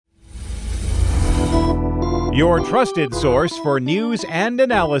Your trusted source for news and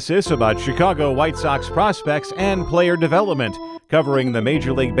analysis about Chicago White Sox prospects and player development, covering the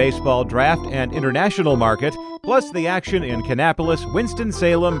Major League Baseball draft and international market, plus the action in Kannapolis,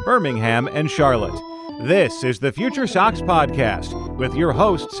 Winston-Salem, Birmingham, and Charlotte. This is the FutureSox podcast with your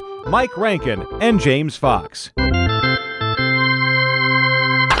hosts, Mike Rankin and James Fox.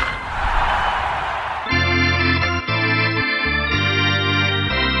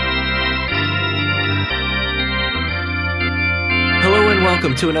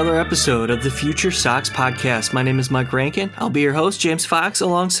 Welcome to another episode of the FutureSox podcast. My name is Mike Rankin. I'll be your host, James Fox.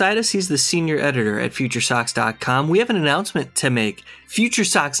 Alongside us, he's the senior editor at FutureSox.com. We have an announcement to make.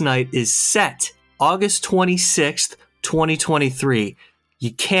 FutureSox Night is set August 26th, 2023.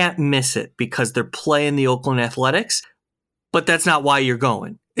 You can't miss it because they're playing the Oakland Athletics, but that's not why you're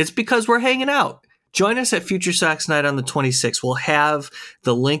going. It's because we're hanging out. Join us at FutureSox Night on the 26th. We'll have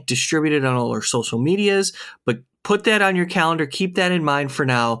the link distributed on all our social medias, but put that on your calendar. Keep that in mind for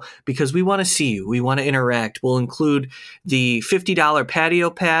now because we want to see you. We want to interact. We'll include the $50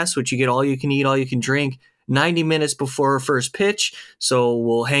 patio pass, which you get all you can eat, all you can drink, 90 minutes before our first pitch. So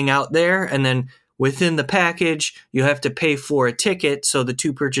we'll hang out there. And then within the package, you have to pay for a ticket. So the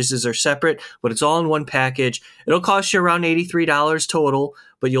two purchases are separate, but it's all in one package. It'll cost you around $83 total,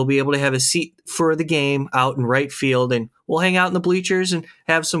 but you'll be able to have a seat for the game out in right field, and we'll hang out in the bleachers and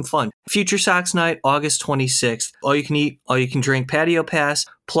have some fun. FutureSox Night, August 26th. All you can eat, all you can drink, patio pass,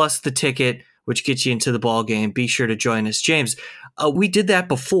 plus the ticket, which gets you into the ball game. Be sure to join us. James, we did that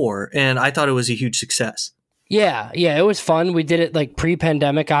before, and I thought it was a huge success. Yeah, it was fun. We did it like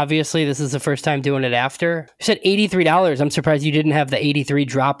pre-pandemic, obviously. This is the first time doing it after. You said $83. I'm surprised you didn't have the 83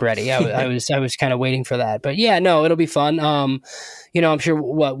 drop ready. I was kind of waiting for that. But yeah, no, it'll be fun. I'm sure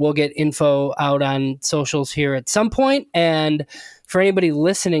we'll get info out on socials here at some point. And for anybody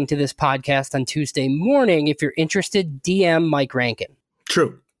listening to this podcast on Tuesday morning, if you're interested, DM Mike Rankin.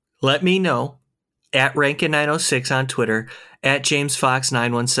 True. Let me know at Rankin906 on Twitter, at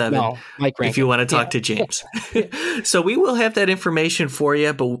JamesFox917 no, Mike Rankin. If you want to talk to James. So we will have that information for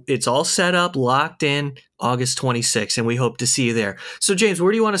you, but it's all set up, locked in August 26th, and we hope to see you there. So James,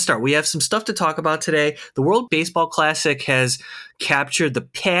 where do you want to start? We have some stuff to talk about today. The World Baseball Classic has captured the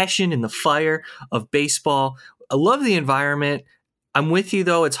passion and the fire of baseball. I love the environment. I'm with you,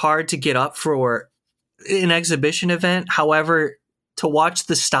 though. It's hard to get up for an exhibition event. However, to watch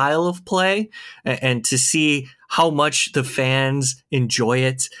the style of play and to see how much the fans enjoy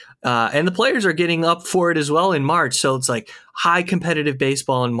it. And the players are getting up for it as well in March. So it's like high competitive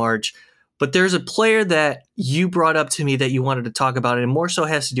baseball in March. But there's a player that you brought up to me that you wanted to talk about, and more so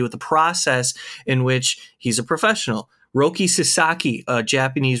has to do with the process in which he's a professional. Roki Sasaki, a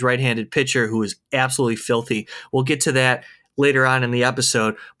Japanese right-handed pitcher who is absolutely filthy. We'll get to that later on in the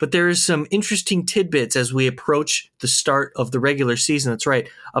episode, but there is some interesting tidbits as we approach the start of the regular season. That's right,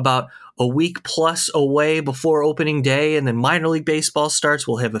 about a week plus away before opening day, and then minor league baseball starts.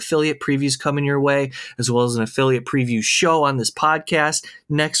 We'll have affiliate previews coming your way, as well as an affiliate preview show on this podcast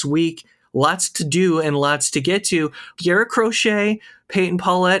next week. Lots to do and lots to get to. Garrett Crochet, Peyton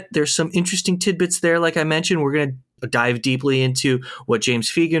Paulette, there's some interesting tidbits there. Like I mentioned, we're going to dive deeply into what James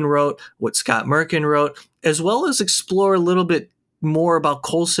Fegan wrote, what Scott Merkin wrote, as well as explore a little bit more about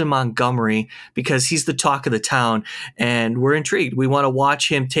Colson Montgomery because he's the talk of the town and we're intrigued. We want to watch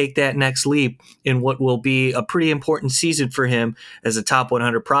him take that next leap in what will be a pretty important season for him as a top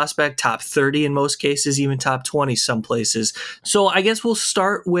 100 prospect, top 30 in most cases, even top 20 some places. So I guess we'll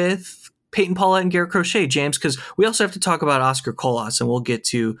start with Peyton Paulette and Garrett Crochet, James, because we also have to talk about Oscar Colas, and we'll get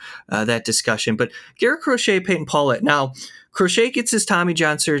to that discussion. But Garrett Crochet, Peyton Paulette. Now, Crochet gets his Tommy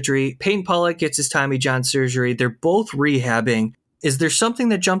John surgery. Peyton Paulette gets his Tommy John surgery. They're both rehabbing. Is there something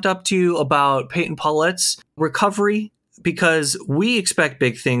that jumped up to you about Peyton Paulette's recovery? Because we expect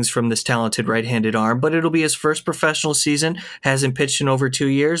big things from this talented right-handed arm, but it'll be his first professional season. Hasn't pitched in over 2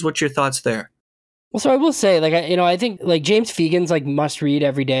 years. What's your thoughts there? Well, so I will say, I think James Fegan's must read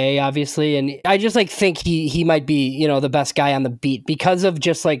every day, obviously, and I just think he might be the best guy on the beat because of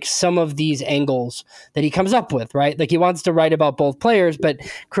just some of these angles that he comes up with, right? He wants to write about both players, but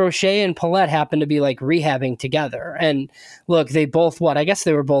Crochet and Paulette happen to be rehabbing together. And look, they both I guess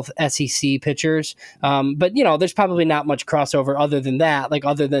they were both SEC pitchers, but there's probably not much crossover other than that,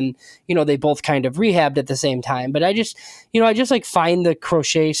 other than they both kind of rehabbed at the same time. But I just find the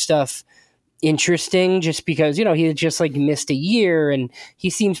Crochet stuff interesting just because, he had just missed a year and he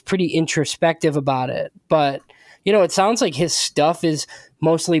seems pretty introspective about it. But, it sounds like his stuff is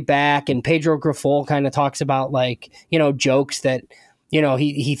mostly back, and Pedro Grifol kind of talks about jokes that,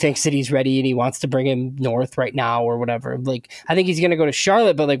 he thinks that he's ready and he wants to bring him north right now or whatever. I think he's going to go to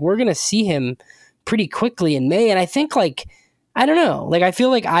Charlotte, but we're going to see him pretty quickly in May. And I think like, I don't know, like I feel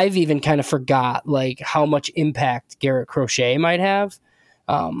like I've even kind of forgot like how much impact Garrett Crochet might have.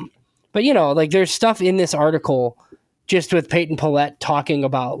 But you know, like there's stuff in this article just with Peyton Pallette talking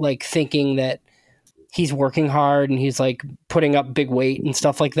about like thinking that he's working hard and he's like putting up big weight and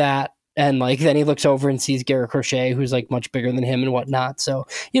stuff like that. And like, then he looks over and sees Garrett Crochet, who's like much bigger than him and whatnot. So,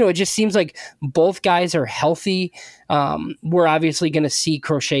 you know, it just seems like both guys are healthy. We're obviously going to see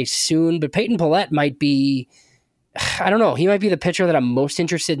Crochet soon, but Peyton Pallette might be, I don't know, he might be the pitcher that I'm most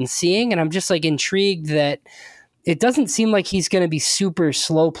interested in seeing. And I'm just like intrigued that it doesn't seem like he's going to be super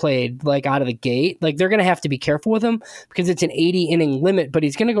slow played like out of the gate. Like they're going to have to be careful with him because it's an 80 inning limit, but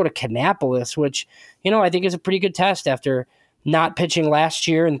he's going to go to Kannapolis, which, you know, I think is a pretty good test after not pitching last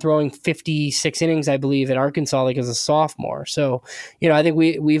year and throwing 56 innings, I believe, at Arkansas, like as a sophomore. So, you know, I think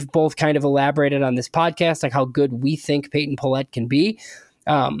we've both kind of elaborated on this podcast, like how good we think Peyton Pallette can be.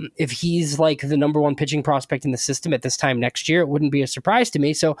 If he's like the number one pitching prospect in the system at this time next year, it wouldn't be a surprise to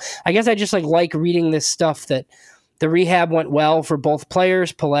me. So I guess I just like reading this stuff that the rehab went well for both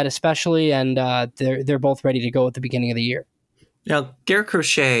players, Pallette especially, and they're both ready to go at the beginning of the year. Now, Garrett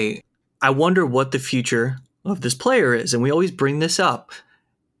Crochet, I wonder what the future of this player is, and we always bring this up.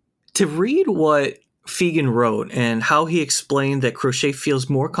 To read what Fegan wrote and how he explained that Crochet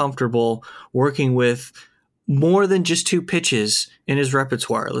feels more comfortable working with more than just two pitches in his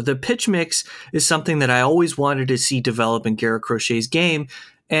repertoire. The pitch mix is something that I always wanted to see develop in Garrett Crochet's game,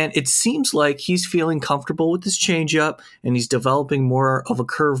 and it seems like he's feeling comfortable with his changeup and he's developing more of a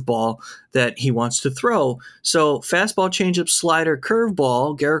curveball that he wants to throw. So fastball, changeup, slider,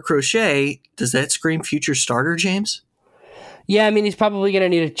 curveball, Garrett Crochet, does that scream future starter, James? Yeah, I mean, he's probably going to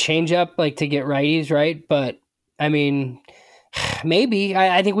need a changeup like to get righties, right? But I mean, maybe.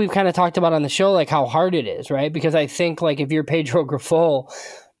 I think we've kind of talked about on the show like how hard it is, right? Because I think like if you're Pedro Grifol,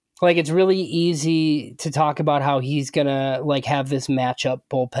 like it's really easy to talk about how he's gonna like have this matchup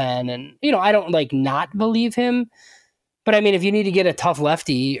bullpen, and you know I don't like not believe him, but I mean if you need to get a tough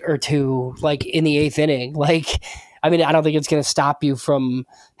lefty or two like in the 8th inning, like I mean I don't think it's gonna stop you from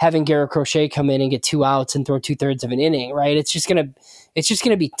having Garrett Crochet come in and get 2 outs and throw 2/3 of an inning, right? It's just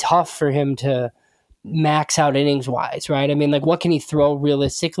gonna be tough for him to max out innings wise, right? I mean like what can he throw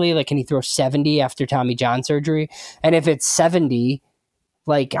realistically? Like can he throw 70 after Tommy John surgery? And if it's 70.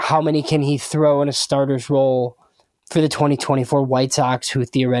 Like, how many can he throw in a starter's role for the 2024 White Sox who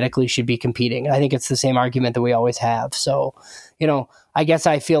theoretically should be competing? I think it's the same argument that we always have. So, you know, I guess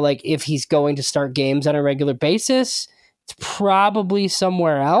I feel like if he's going to start games on a regular basis, it's probably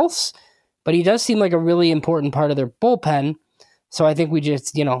somewhere else. But he does seem like a really important part of their bullpen. So I think we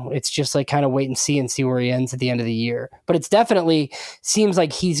just, you know, it's just like kind of wait and see where he ends at the end of the year. But it's definitely seems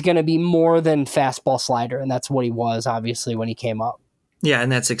like he's going to be more than fastball slider. And that's what he was, obviously, when he came up. Yeah,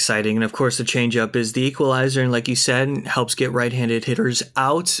 and that's exciting. And of course, the changeup is the equalizer. And like you said, helps get right-handed hitters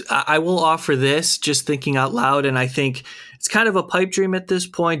out. I will offer this, just thinking out loud. And I think it's kind of a pipe dream at this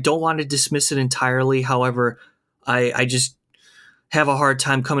point. Don't want to dismiss it entirely. However, I just have a hard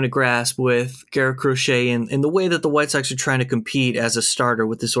time coming to grasp with Garrett Crochet and the way that the White Sox are trying to compete as a starter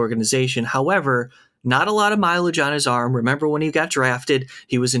with this organization. However, not a lot of mileage on his arm. Remember when he got drafted,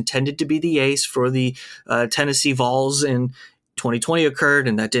 he was intended to be the ace for the Tennessee Vols, and 2020 occurred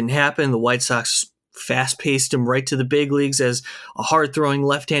and that didn't happen. The White Sox fast-paced him right to the big leagues as a hard-throwing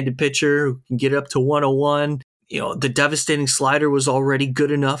left-handed pitcher who can get up to 101. You know, the devastating slider was already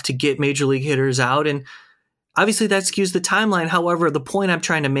good enough to get major league hitters out, and obviously that skews the timeline. However, the point I'm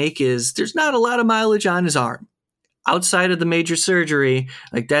trying to make is there's not a lot of mileage on his arm. Outside of the major surgery,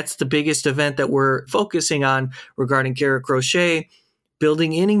 like that's the biggest event that we're focusing on regarding Garrett Crochet.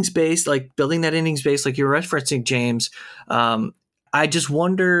 Building that innings base like you're referencing, James. I just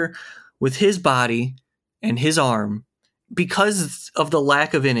wonder with his body and his arm, because of the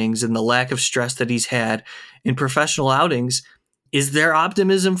lack of innings and the lack of stress that he's had in professional outings, is there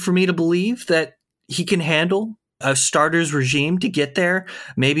optimism for me to believe that he can handle a starter's regime to get there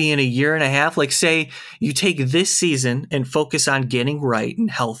maybe in a year and a half? Like say you take this season and focus on getting right and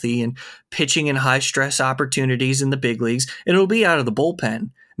healthy and pitching in high stress opportunities in the big leagues, and it'll be out of the bullpen.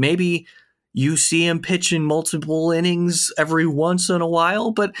 Maybe you see him pitch in multiple innings every once in a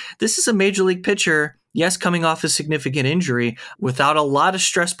while, but this is a major league pitcher, yes, coming off a significant injury without a lot of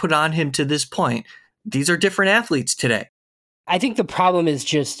stress put on him to this point. These are different athletes today. I think the problem is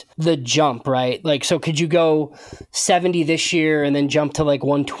just the jump, right? Like, so could you go 70 this year and then jump to like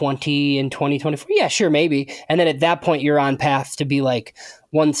 120 in 2024? Yeah, sure, maybe. And then at that point, you're on path to be like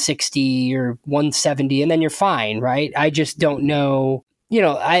 160 or 170, and then you're fine, right? I just don't know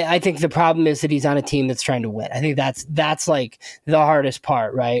I think the problem is that he's on a team that's trying to win. I think that's like the hardest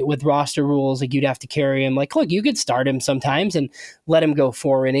part, right? With roster rules, like you'd have to carry him. Like, look, you could start him sometimes and let him go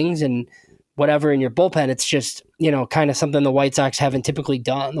 4 innings and whatever in your bullpen. It's just, kind of something the White Sox haven't typically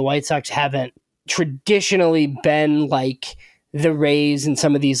done. The White Sox haven't traditionally been like the Rays and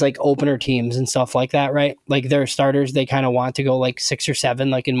some of these like opener teams and stuff like that, right? Like their starters, they kind of want to go like 6 or 7,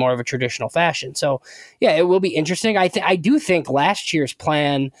 like in more of a traditional fashion. So yeah, it will be interesting. I do think last year's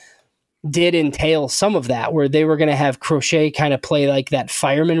plan did entail some of that, where they were going to have Crochet kind of play like that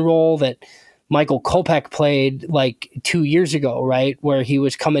fireman role that Michael Kopech played like 2 years ago, right? Where he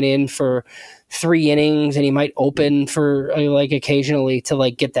was coming in for 3 innings and he might open for like occasionally to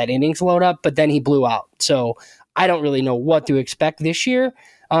like get that innings load up, but then he blew out. So I don't really know what to expect this year,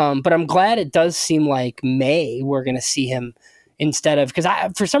 but I'm glad it does seem like May we're going to see him instead of, because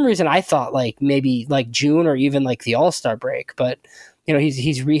for some reason I thought like maybe like June or even like the All-Star break, but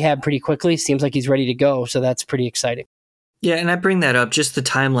he's rehabbed pretty quickly. Seems like he's ready to go, so that's pretty exciting. Yeah, and I bring that up, just the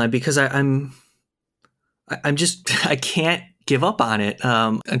timeline, because I'm just I can't give up on it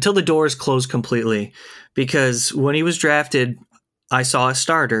until the doors close completely, because when he was drafted, I saw a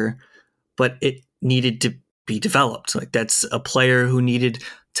starter, but it needed to be developed. Like that's a player who needed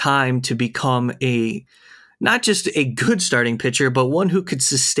time to become not just a good starting pitcher, but one who could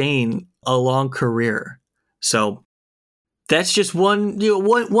sustain a long career. So that's just one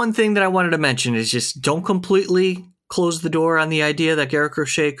thing that I wanted to mention is just don't completely close the door on the idea that Garrett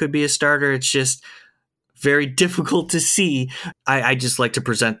Crochet could be a starter. It's just very difficult to see. I just like to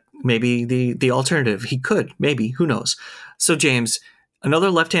present maybe the alternative. He could, maybe, who knows? So James, another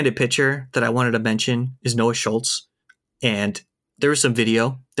left-handed pitcher that I wanted to mention is Noah Schultz. And there was some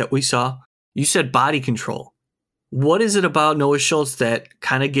video that we saw. You said body control. What is it about Noah Schultz that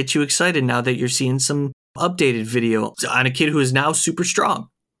kind of gets you excited now that you're seeing some updated video on a kid who is now super strong?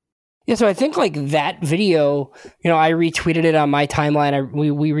 Yeah, so I think like that video, I retweeted it on my timeline.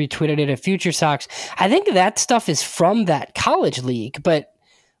 We retweeted it at FutureSox. I think that stuff is from that college league, but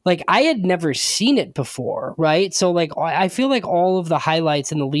like I had never seen it before, right? So like I feel like all of the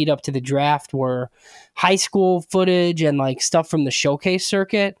highlights in the lead up to the draft were high school footage and like stuff from the showcase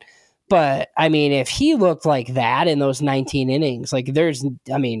circuit. But I mean, if he looked like that in those 19 innings, like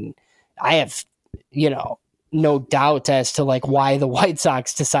I have, no doubt as to like why the White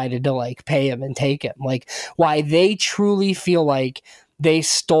Sox decided to like pay him and take him, like why they truly feel like they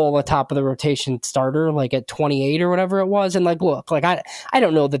stole a top of the rotation starter like at 28 or whatever it was. And like, look, like I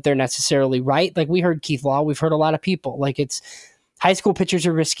don't know that they're necessarily right. Like we heard Keith Law, we've heard a lot of people, like it's high school pitchers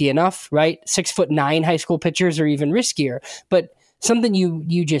are risky enough, right? 6'9" high school pitchers are even riskier. But something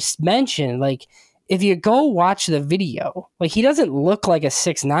you just mentioned, like if you go watch the video, like he doesn't look like a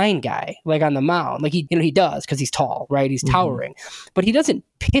 6'9" guy, like on the mound. Like he does because he's tall, right? He's towering, but he doesn't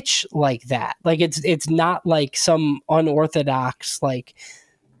pitch like that. Like it's not like some unorthodox, like,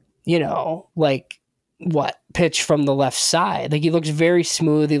 like what pitch from the left side. Like he looks very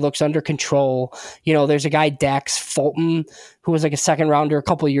smooth. He looks under control. There's a guy, Dax Fulton, who was like a second rounder a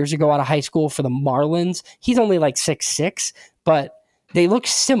couple of years ago out of high school for the Marlins. He's only like 6'6", but they look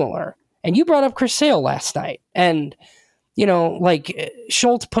similar. And you brought up Chris Sale last night, and like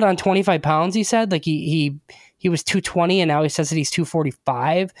Schultz put on 25 pounds. He said like he was 220, and now he says that he's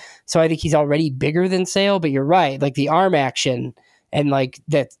 245. So I think he's already bigger than Sale. But you're right, like the arm action and like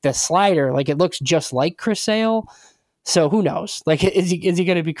the slider, like it looks just like Chris Sale. So who knows? Like is he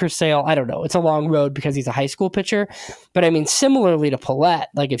going to be Chris Sale? I don't know. It's a long road because he's a high school pitcher. But I mean, similarly to Paulette,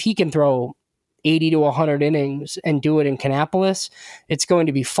 like if he can throw 80 to 100 innings and do it in Kannapolis, it's going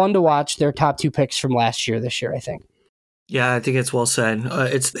to be fun to watch their top 2 picks from last year, this year, I think. Yeah, I think it's well said.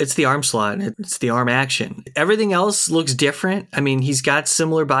 It's the arm slot. It's the arm action. Everything else looks different. I mean, he's got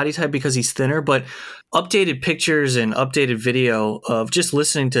similar body type because he's thinner, but updated pictures and updated video of just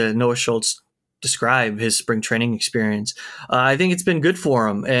listening to Noah Schultz describe his spring training experience, I think it's been good for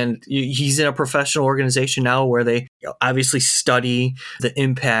him. And he's in a professional organization now where they obviously study the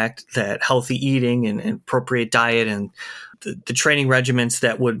impact that healthy eating and appropriate diet and the training regimens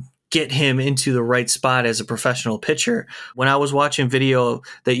that would get him into the right spot as a professional pitcher. When I was watching video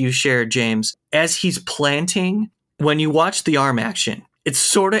that you shared, James, as he's planting, when you watch the arm action, it's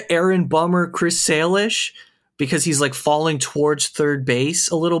sort of Aaron Bummer, Chris Sale-ish, because he's like falling towards third base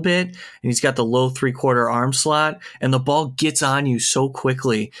a little bit, and he's got the low 3/4 arm slot, and the ball gets on you so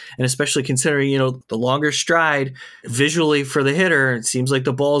quickly. And especially considering, the longer stride visually for the hitter, it seems like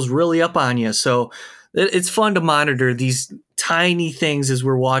the ball's really up on you. So it's fun to monitor these tiny things as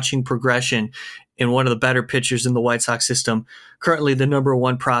we're watching progression and one of the better pitchers in the White Sox system, currently the number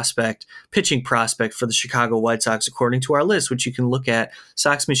one pitching prospect for the Chicago White Sox, according to our list, which you can look at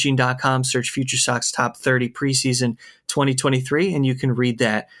SoxMachine.com, search FutureSox Top 30 Preseason 2023, and you can read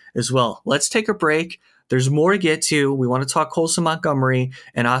that as well. Let's take a break. There's more to get to. We want to talk Colson Montgomery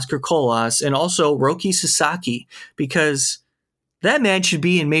and Oscar Colas and also Roki Sasaki, because that man should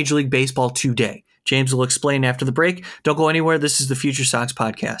be in Major League Baseball today. James will explain after the break. Don't go anywhere. This is the Future Sox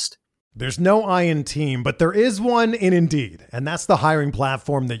podcast. There's no I in team, but there is one in Indeed, and that's the hiring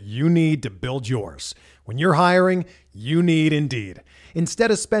platform that you need to build yours. When you're hiring, you need Indeed.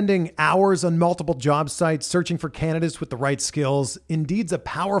 Instead of spending hours on multiple job sites searching for candidates with the right skills, Indeed's a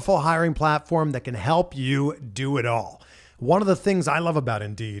powerful hiring platform that can help you do it all. One of the things I love about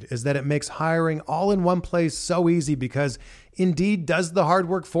Indeed is that it makes hiring all in one place so easy because Indeed does the hard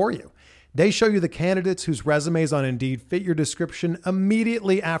work for you. They show you the candidates whose resumes on Indeed fit your description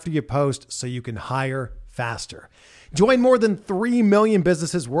immediately after you post so you can hire faster. Join more than 3 million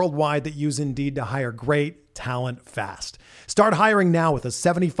businesses worldwide that use Indeed to hire great talent fast. Start hiring now with a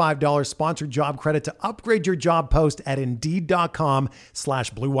 $75 sponsored job credit to upgrade your job post at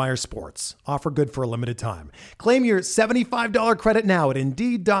Indeed.com/Blue Wire Sports. Offer good for a limited time. Claim your $75 credit now at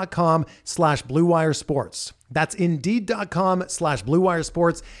Indeed.com/Blue Wire Sports. That's Indeed.com/Blue Wire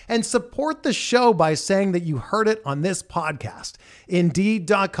Sports, and support the show by saying that you heard it on this podcast.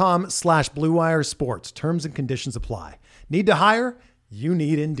 Indeed.com/Blue Wire Sports. Terms and conditions apply. Need to hire? You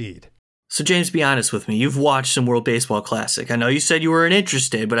need Indeed. So, James, be honest with me. You've watched some World Baseball Classic. I know you said you weren't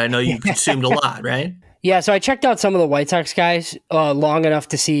interested, but I know you consumed a lot, right? Yeah, so I checked out some of the White Sox guys long enough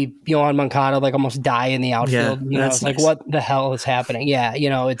to see Yohan Moncada like almost die in the outfield. It's nice. Like, what the hell is happening? Yeah,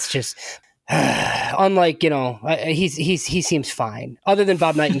 it's just unlike, he seems fine. Other than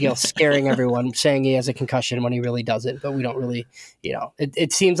Bob Nightingale scaring everyone, saying he has a concussion when he really doesn't, but we don't really,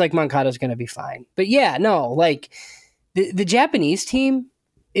 it seems like Moncada's going to be fine. But yeah, no, like the Japanese team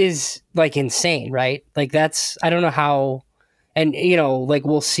is like insane, right? Like I don't know how, and like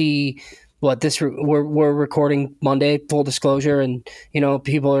we'll see we're recording Monday, full disclosure, and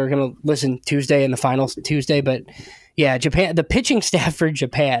people are going to listen Tuesday and the finals Tuesday, but yeah, Japan, the pitching staff for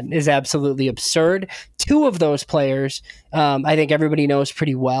Japan is absolutely absurd. Two of those players, I think everybody knows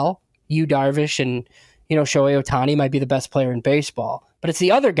pretty well. Yu Darvish and Shohei Ohtani might be the best player in baseball, but it's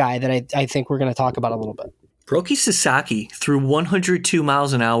the other guy that I think we're going to talk about a little bit. Roki Sasaki threw 102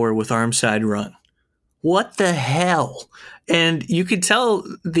 miles an hour with arm side run. What the hell? And you could tell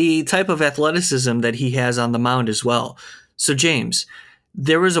the type of athleticism that he has on the mound as well. So, James,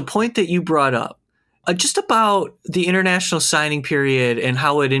 there was a point that you brought up just about the international signing period and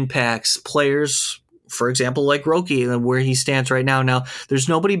how it impacts players, for example, like Roki, and where he stands right now. Now, there's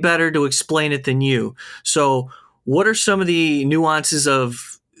nobody better to explain it than you. So what are some of the nuances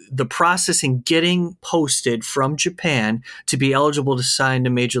of the process in getting posted from Japan to be eligible to sign to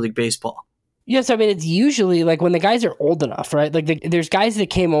Major League Baseball? Yes, I mean, it's usually like when the guys are old enough, right? Like there's guys that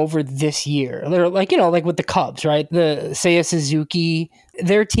came over this year. They're like, like with the Cubs, right? The Seiya Suzuki,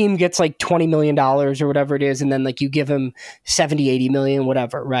 their team gets like $20 million or whatever it is. And then like you give them 70, 80 million,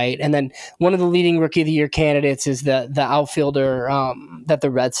 whatever, right? And then one of the leading Rookie of the Year candidates is the outfielder that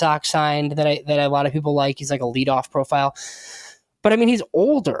the Red Sox signed that a lot of people like. He's like a leadoff profile. But I mean, he's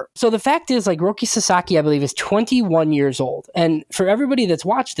older. So the fact is, like, Roki Sasaki, I believe, is 21 years old. And for everybody that's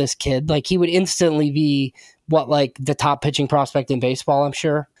watched this kid, like, he would instantly be the top pitching prospect in baseball, I'm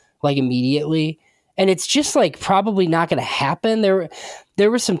sure, like immediately. And it's just like probably not going to happen. There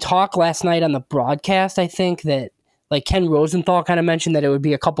was some talk last night on the broadcast, I think, that like Ken Rosenthal kind of mentioned that it would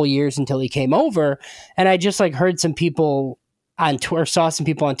be a couple years until he came over. And I just like heard some people on Twitter, saw some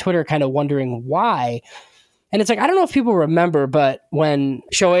people on Twitter kind of wondering why. And it's like, I don't know if people remember, but when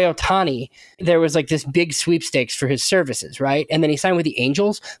Shohei Ohtani, there was like this big sweepstakes for his services, right? And then he signed with the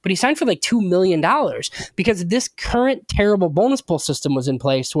Angels, but he signed for like $2 million because this current terrible bonus pool system was in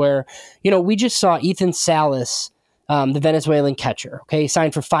place where, we just saw Ethan Salas, the Venezuelan catcher, okay, he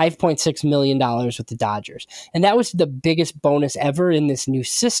signed for $5.6 million with the Dodgers. And that was the biggest bonus ever in this new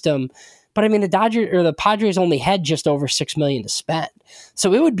system. But I mean, the Padres only had just over $6 million to spend.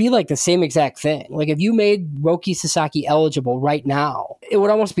 So it would be like the same exact thing. Like if you made Roki Sasaki eligible right now, it would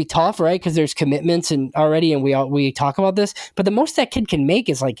almost be tough, right? Because there's commitments and we talk about this. But the most that kid can make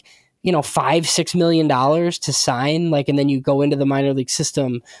is like, $5-6 million to sign, like, and then you go into the minor league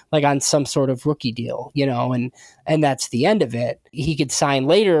system, like on some sort of rookie deal, and that's the end of it. He could sign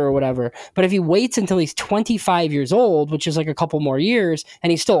later or whatever. But if he waits until he's 25 years old, which is like a couple more years,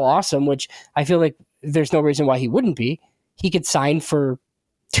 and he's still awesome, which I feel like there's no reason why he wouldn't be, he could sign for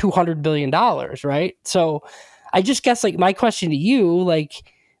 $200 billion, right? So I just guess like my question to you,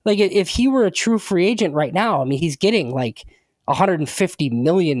 like, like if he were a true free agent right now, I mean, he's getting like 150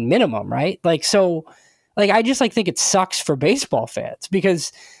 million minimum, right? Like, so like, I just like think it sucks for baseball fans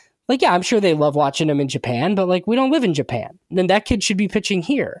because like, yeah, I'm sure they love watching him in Japan, but like, we don't live in Japan. Then that kid should be pitching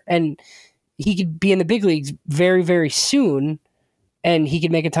here and he could be in the big leagues very, very soon and he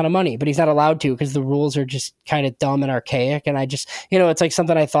could make a ton of money, but he's not allowed to because the rules are just kind of dumb and archaic. And I just, it's like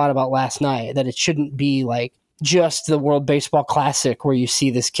something I thought about last night, that it shouldn't be like just the World Baseball Classic where you see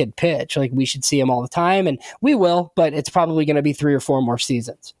this kid pitch. Like we should see him all the time, and we will, but it's probably going to be 3 or 4 more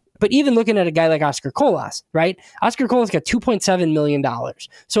seasons. But even looking at a guy like Oscar Colas, right? Oscar Colas got $2.7 million.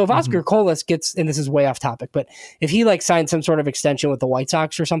 So if Oscar Colas gets, and this is way off topic, but if he like signs some sort of extension with the White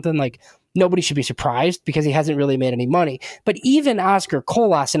Sox or something, like nobody should be surprised because he hasn't really made any money. But even Oscar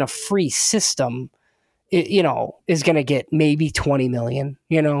Colas in a free system, is going to get maybe 20 million,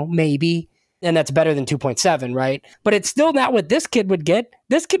 maybe. And that's better than 2.7, right? But it's still not what this kid would get.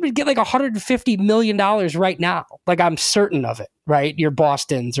 This kid would get like $150 million right now. Like I'm certain of it, right? Your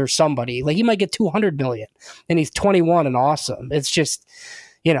Bostons or somebody. Like he might get 200 million and he's 21 and awesome. It's just,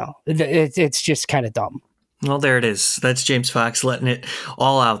 it's just kind of dumb. Well, there it is. That's James Fox letting it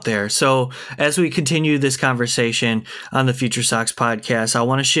all out there. So as we continue this conversation on the FutureSox podcast, I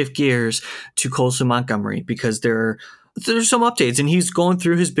want to shift gears to Colson Montgomery because there's some updates, and he's going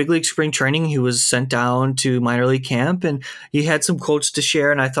through his big league spring training. He was sent down to minor league camp, and he had some quotes to share.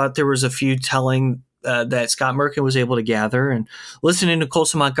 And I thought there was a few telling that Scott Merkin was able to gather. And listening to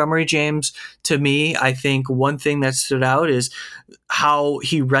Colson Montgomery, James, to me, I think one thing that stood out is how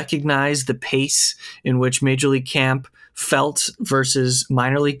he recognized the pace in which major league camp felt versus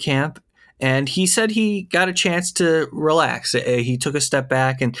minor league camp. And he said he got a chance to relax. He took a step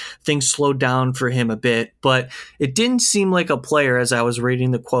back and things slowed down for him a bit. But it didn't seem like a player, as I was reading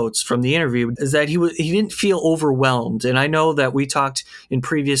the quotes from the interview, is that he didn't feel overwhelmed. And I know that we talked in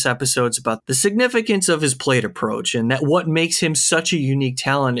previous episodes about the significance of his plate approach, and that what makes him such a unique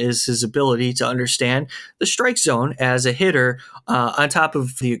talent is his ability to understand the strike zone as a hitter, on top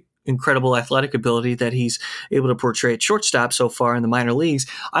of the incredible athletic ability that he's able to portray at shortstop so far in the minor leagues.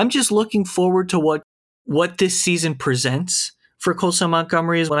 I'm just looking forward to what this season presents for Colson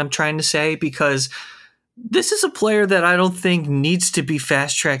Montgomery is what I'm trying to say, because this is a player that I don't think needs to be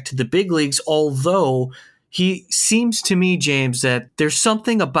fast-tracked to the big leagues, although he seems to me, James, that there's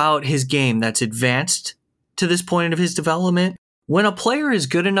something about his game that's advanced to this point of his development. When a player is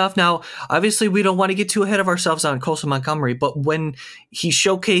good enough, now, obviously we don't want to get too ahead of ourselves on Colson Montgomery, but when he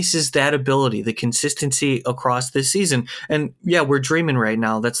showcases that ability, the consistency across this season, and yeah, we're dreaming right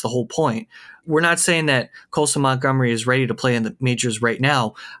now. That's the whole point. We're not saying that Colson Montgomery is ready to play in the majors right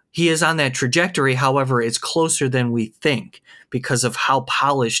now. He is on that trajectory. However, it's closer than we think because of how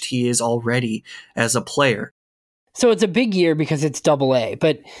polished he is already as a player. So it's a big year because it's AA,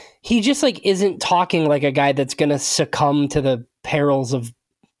 but he just like isn't talking like a guy that's going to succumb to the perils of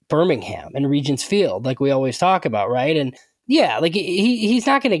Birmingham and Regents Field, like we always talk about, right? And yeah, like he's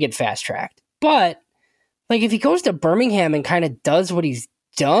not going to get fast tracked, but like if he goes to Birmingham and kind of does what he's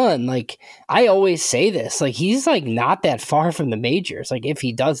done, like I always say this, like he's like not that far from the majors, like if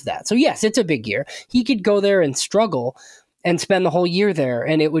he does that. So yes, it's a big year. He could go there and struggle and spend the whole year there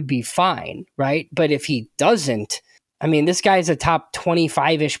and it would be fine, right? But if he doesn't, I mean, this guy's a top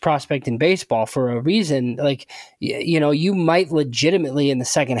 25-ish prospect in baseball for a reason. Like, you might legitimately in the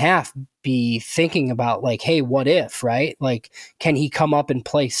second half be thinking about like, hey, what if, right? Like, can he come up and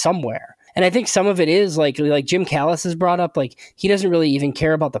play somewhere? And I think some of it is like Jim Callis has brought up, like he doesn't really even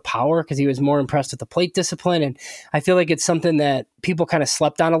care about the power because he was more impressed with the plate discipline. And I feel like it's something that people kind of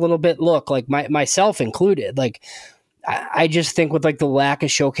slept on a little bit. Look, like myself included, like I just think with like the lack of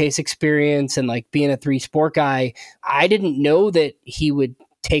showcase experience and like being a 3-sport guy, I didn't know that he would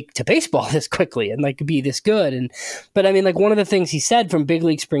take to baseball this quickly and like be this good. But I mean, like one of the things he said from big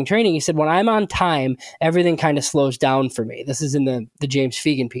league spring training, he said, when I'm on time, everything kind of slows down for me. This is in the James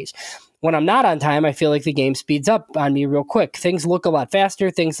Fegan piece. When I'm not on time, I feel like the game speeds up on me real quick. Things look a lot faster.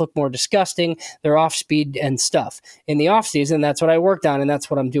 Things look more disgusting. They're off speed and stuff. In the off season, that's what I worked on, and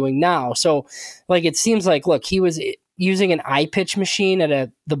that's what I'm doing now. So like it seems like, look, he was using an iPitch machine at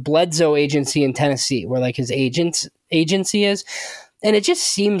the Bledsoe agency in Tennessee, where like his agency is. And it just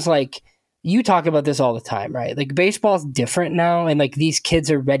seems like you talk about this all the time, right? Like baseball's different now, and like these kids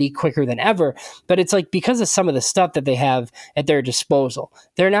are ready quicker than ever. But it's like because of some of the stuff that they have at their disposal,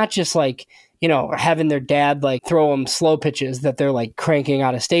 they're not just like, having their dad like throw them slow pitches that they're like cranking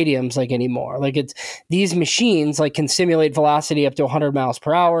out of stadiums like anymore. Like it's these machines like can simulate velocity up to 100 miles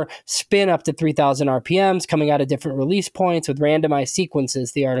per hour, spin up to 3,000 RPMs, coming out of different release points with randomized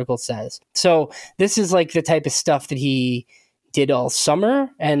sequences, the article says. So this is like the type of stuff that he did all summer,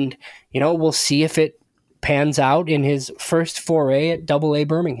 and we'll see if it pans out in his first foray at AA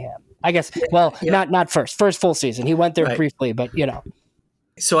Birmingham. I guess, well, not first full season. He went there briefly, but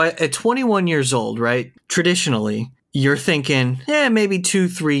So at 21 years old, right? Traditionally, you're thinking, maybe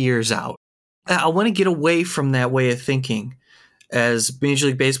 2-3 years out. I want to get away from that way of thinking as Major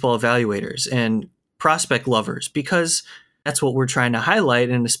League Baseball evaluators and prospect lovers, because that's what we're trying to highlight.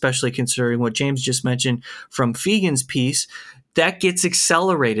 And especially considering what James just mentioned from Fegan's piece, that gets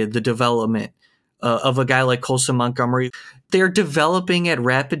accelerated, the development of a guy like Colson Montgomery. They're developing at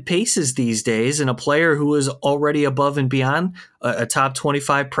rapid paces these days, and a player who is already above and beyond a top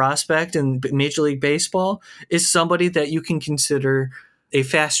 25 prospect in Major League Baseball is somebody that you can consider a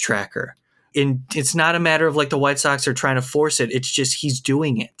fast tracker. And it's not a matter of like the White Sox are trying to force it. It's just he's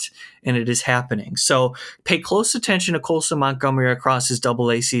doing it, and it is happening. So pay close attention to Colson Montgomery across his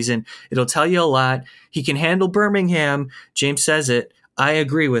AA season. It'll tell you a lot. He can handle Birmingham. James says it. I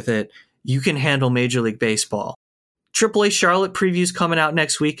agree with it. You can handle Major League Baseball. AAA Charlotte previews coming out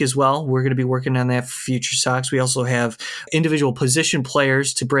next week as well. We're going to be working on that for FutureSox. We also have individual position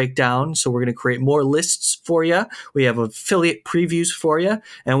players to break down, so we're going to create more lists for you. We have affiliate previews for you,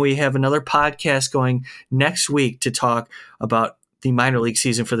 and we have another podcast going next week to talk about the minor league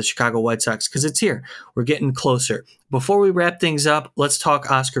season for the Chicago White Sox, because it's here. We're getting closer. Before we wrap things up, let's talk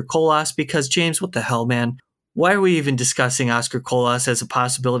Oscar Colas, because, James, what the hell, man? Why are we even discussing Oscar Colas as a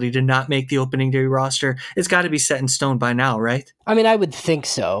possibility to not make the opening day roster? It's got to be set in stone by now, right? I mean, I would think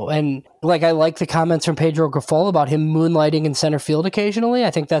so. And I like the comments from Pedro Grifol about him moonlighting in center field occasionally.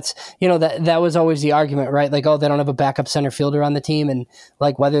 I think that's, that was always the argument, right? Like, oh, they don't have a backup center fielder on the team, and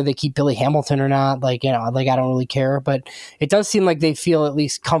like whether they keep Billy Hamilton or not, I don't really care. But it does seem like they feel at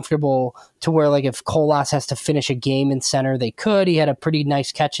least comfortable to where, like, if Colas has to finish a game in center, they could. He had a pretty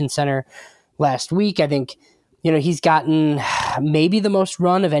nice catch in center last week. I think, he's gotten maybe the most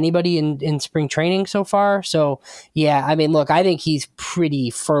run of anybody in spring training so far. So, yeah, I mean, look, I think he's pretty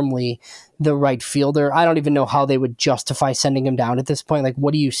firmly the right fielder. I don't even know how they would justify sending him down at this point. Like,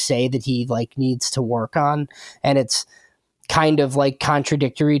 what do you say that he, needs to work on? And it's kind of,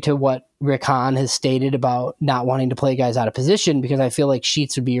 contradictory to what Rick Hahn has stated about not wanting to play guys out of position, because I feel like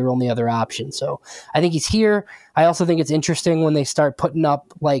Sheets would be your only other option. So I think he's here. I also think it's interesting when they start putting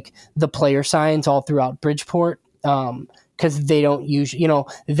up the player signs all throughout Bridgeport, because they don't usually,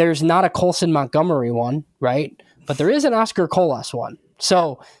 there's not a Colson Montgomery one, right? But there is an Oscar Colas one.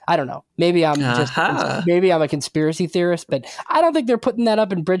 So I don't know. Maybe I'm maybe I'm a conspiracy theorist, but I don't think they're putting that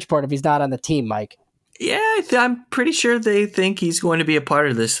up in Bridgeport if he's not on the team, Mike. Yeah, I'm pretty sure they think he's going to be a part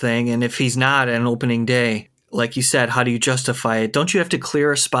of this thing. And if he's not on opening day, like you said, how do you justify it? Don't you have to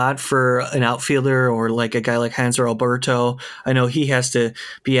clear a spot for an outfielder or a guy like Hanser Alberto? I know he has to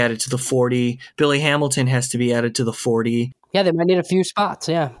be added to the 40. Billy Hamilton has to be added to the 40. Yeah, they might need a few spots,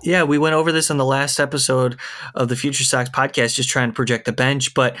 yeah. Yeah, we went over this on the last episode of the FutureSox podcast, just trying to project the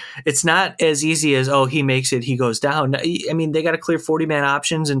bench, but it's not as easy as, he makes it, he goes down. I mean, they got to clear 40-man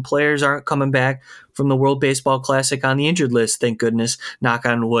options, and players aren't coming back from the World Baseball Classic on the injured list, thank goodness, knock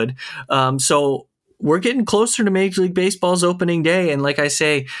on wood. So we're getting closer to Major League Baseball's opening day, and like I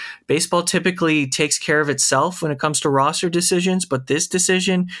say, baseball typically takes care of itself when it comes to roster decisions, but this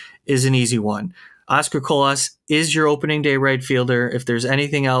decision is an easy one. Oscar Colas is your opening day right fielder. If there's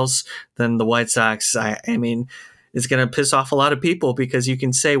anything else, then the White Sox, I mean, it's going to piss off a lot of people, because you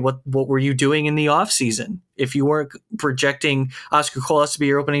can say, what were you doing in the offseason? If you weren't projecting Oscar Colas to be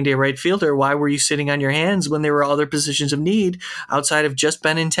your opening day right fielder, why were you sitting on your hands when there were other positions of need outside of just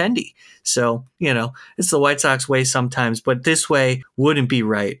Benintendi? So, it's the White Sox way sometimes, but this way wouldn't be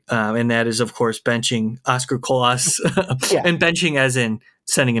right. And that is, of course, benching Oscar Colas and benching as in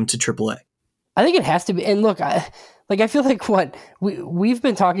sending him to AAA. I think it has to be. And look, I feel like we've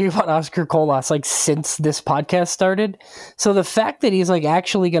been talking about Oscar Colas since this podcast started. So the fact that he's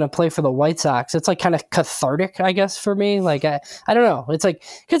actually going to play for the White Sox, it's kind of cathartic, I guess, for me. I don't know. It's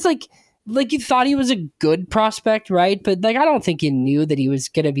because you thought he was a good prospect, right? But I don't think you knew that he was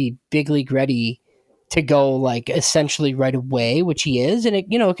going to be big league ready to go essentially right away, which he is. And it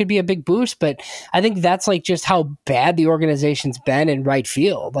could be a big boost, but I think that's just how bad the organization's been in right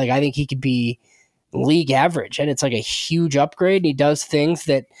field. I think he could be league average, and it's a huge upgrade. And he does things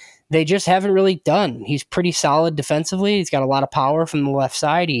that they just haven't really done. He's pretty solid defensively. He's got a lot of power from the left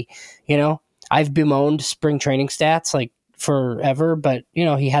side. I've bemoaned spring training stats forever, but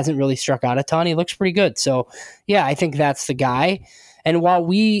he hasn't really struck out a ton. He looks pretty good. So yeah, I think that's the guy. And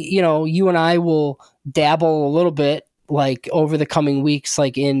while you and I will dabble a little bit over the coming weeks,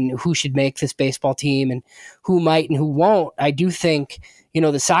 in who should make this baseball team and who might and who won't, I do think,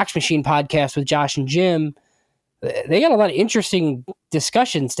 the Sox Machine podcast with Josh and Jim, they got a lot of interesting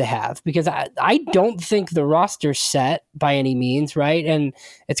discussions to have, because I don't think the roster's set by any means, right? And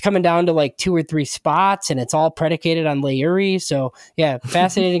it's coming down to like 2 or 3 spots, and it's all predicated on Leary. So yeah,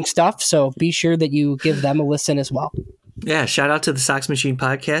 fascinating stuff. So be sure that you give them a listen as well. Yeah, shout out to the Sox Machine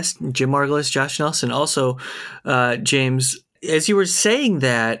podcast, Jim Margulis, Josh Nelson. Also, James, as you were saying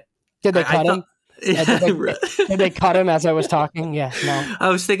that, did they cut him? Did they cut him as I was talking? Yeah, no. I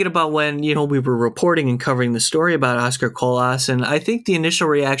was thinking about when, we were reporting and covering the story about Oscar Colas, and I think the initial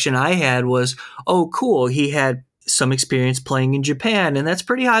reaction I had was, oh, cool, he had some experience playing in Japan, and that's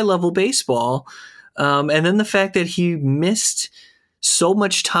pretty high-level baseball. And then the fact that he missed so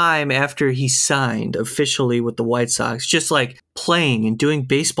much time after he signed officially with the White Sox, just like playing and doing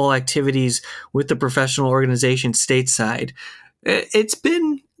baseball activities with the professional organization stateside. It's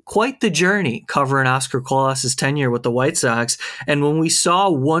been quite the journey covering Oscar Colas' tenure with the White Sox. And when we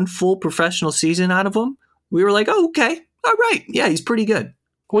saw one full professional season out of him, we were like, oh, okay, all right. Yeah, he's pretty good.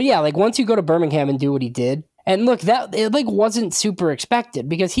 Well, yeah, like once you go to Birmingham and do what he did, and look, that it like wasn't super expected,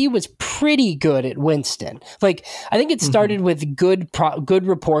 because he was pretty good at Winston. Like, I think it started with good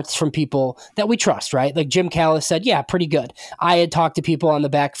reports from people that we trust, right? Like Jim Callis said, yeah, pretty good. I had talked to people on the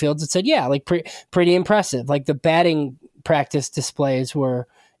backfields that said, yeah, like pretty impressive. Like the batting practice displays were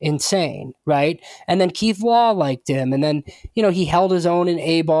insane, right? And then Keith Law liked him, and then he held his own in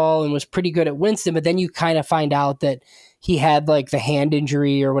A-ball and was pretty good at Winston, but then you kind of find out that he had like the hand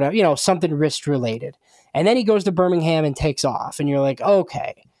injury or whatever, something wrist related, and then he goes to Birmingham and takes off, and you're like,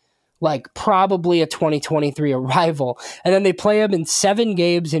 okay, like probably a 2023 arrival. And then they play him in 7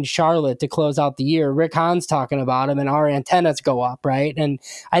 games in Charlotte to close out the year. Rick Hahn's talking about him, and our antennas go up, right? And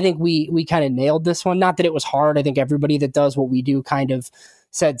I think we kind of nailed this one. Not that it was hard. I think everybody that does what we do kind of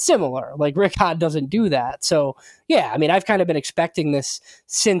said similar. Like Rick Hahn doesn't do that. So yeah, I mean, I've kind of been expecting this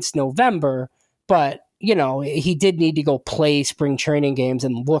since November, but he did need to go play spring training games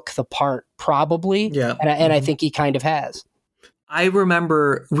and look the part probably. Yeah. And I think he kind of has. I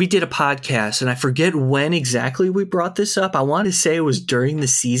remember we did a podcast, and I forget when exactly we brought this up. I want to say it was during the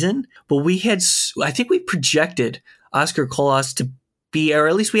season, but I think we projected Oscar Colas to be, or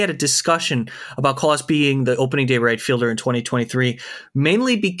at least we had a discussion about Colas being the opening day right fielder in 2023,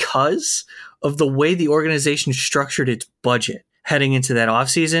 mainly because of the way the organization structured its budget heading into that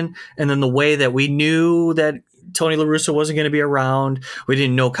offseason, and then the way that we knew that Tony La Russa wasn't going to be around. We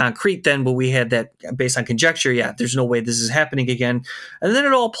didn't know concrete then, but we had that based on conjecture. Yeah, there's no way this is happening again. And then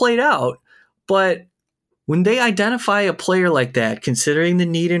it all played out. But when they identify a player like that, considering the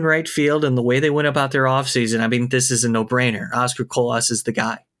need in right field and the way they went about their offseason, I mean, this is a no-brainer. Oscar Colas is the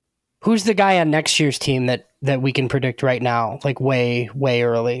guy. Who's the guy on next year's team that we can predict right now, like way, way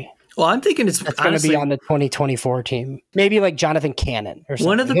early? Well, I'm thinking it's going to be on the 2024 team. Maybe like Jonathan Cannon or something.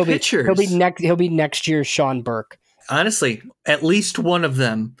 One of the pitchers. He'll be next year's Sean Burke. Honestly, at least one of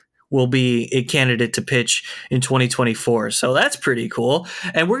them will be a candidate to pitch in 2024. So that's pretty cool.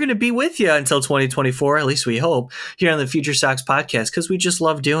 And we're going to be with you until 2024, at least we hope, here on the Future Sox podcast, because we just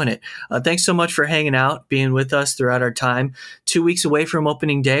love doing it. Thanks so much for hanging out, being with us throughout our time. 2 weeks away from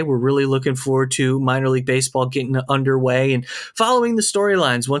opening day. We're really looking forward to minor league baseball getting underway and following the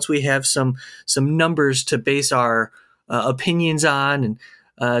storylines once we have some numbers to base our opinions on,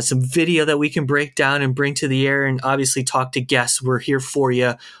 and some video that we can break down and bring to the air, and obviously talk to guests. We're here for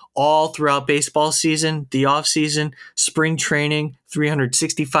you all throughout baseball season, the off season, spring training,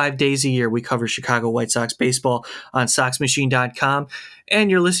 365 days a year. We cover Chicago White Sox baseball on SoxMachine.com.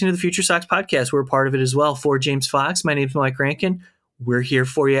 And you're listening to the Future Sox podcast. We're a part of it as well. For James Fox, my name's Mike Rankin. We're here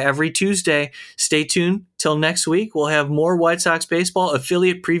for you every Tuesday. Stay tuned till next week. We'll have more White Sox baseball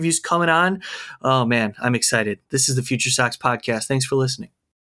affiliate previews coming on. Oh man, I'm excited. This is the Future Sox podcast. Thanks for listening.